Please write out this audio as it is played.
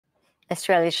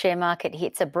Australia's share market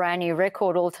hits a brand new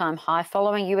record all-time high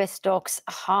following US stocks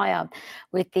higher,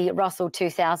 with the Russell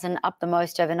 2000 up the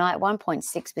most overnight,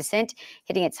 1.6%,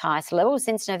 hitting its highest level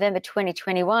since November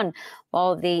 2021,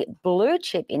 while the blue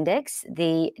chip index,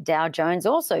 the Dow Jones,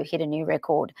 also hit a new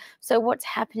record. So what's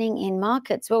happening in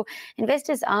markets? Well,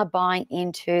 investors are buying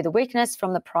into the weakness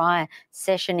from the prior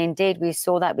session. Indeed, we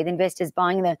saw that with investors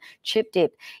buying the chip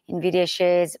dip. Nvidia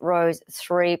shares rose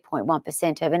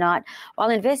 3.1% overnight, while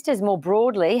investors more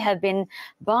broadly have been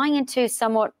buying into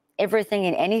somewhat everything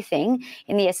and anything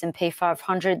in the S&P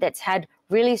 500 that's had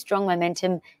really strong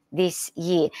momentum this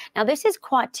year. Now, this is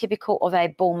quite typical of a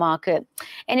bull market.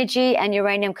 Energy and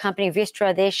uranium company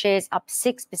Vistra, their shares up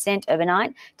 6%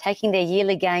 overnight, taking their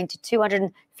yearly gain to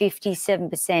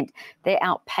 257%. They're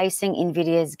outpacing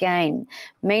Nvidia's gain.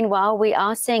 Meanwhile, we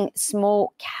are seeing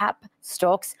small cap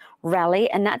stocks rally,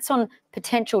 and that's on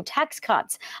potential tax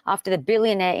cuts after the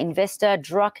billionaire investor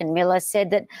Druckenmiller said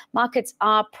that markets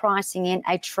are pricing in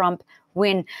a Trump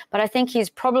win. But I think he's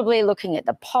probably looking at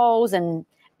the polls and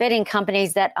betting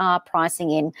companies that are pricing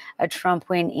in a Trump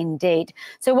win indeed.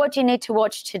 So what do you need to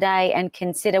watch today and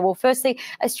consider? Well, firstly,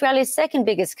 Australia's second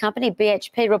biggest company,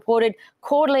 BHP, reported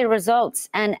quarterly results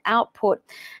and output,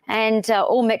 and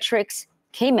all metrics,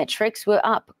 key metrics, were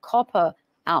up. Copper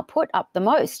output up the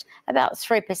most, about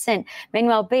 3%.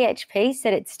 Meanwhile, BHP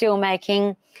said it's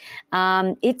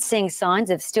seeing signs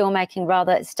of steelmaking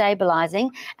rather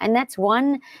stabilising, and that's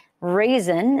one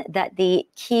reason that the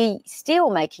key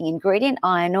steel-making ingredient,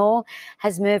 iron ore,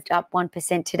 has moved up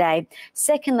 1% today.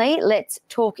 Secondly, let's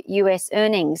talk US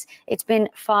earnings. It's been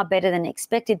far better than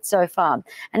expected so far,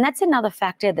 and that's another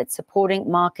factor that's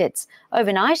supporting markets.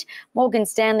 Overnight, Morgan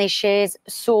Stanley shares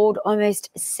soared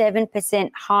almost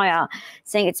 7% higher,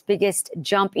 seeing its biggest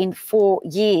jump in 4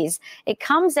 years. It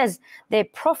comes as their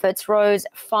profits rose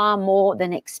far more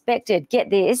than expected. Get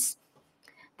this.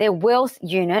 Their wealth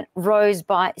unit rose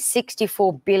by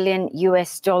 $64 billion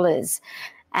US,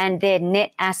 and their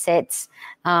net assets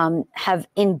have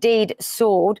indeed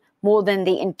soared more than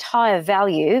the entire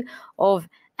value of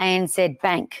ANZ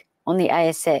Bank on the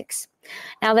ASX.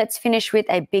 Now, let's finish with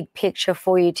a big picture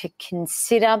for you to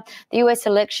consider. The US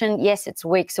election, yes, it's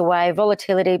weeks away.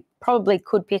 Volatility probably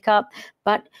could pick up,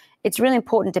 but it's really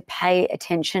important to pay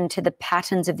attention to the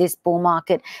patterns of this bull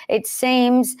market. It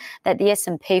seems that the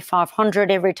S&P 500,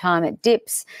 every time it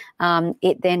dips,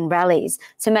 it then rallies.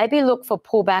 So maybe look for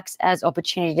pullbacks as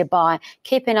opportunity to buy.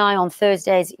 Keep an eye on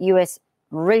Thursday's US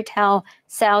retail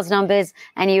sales numbers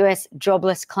and US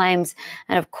jobless claims.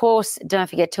 And of course,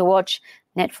 don't forget to watch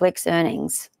Netflix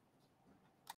earnings.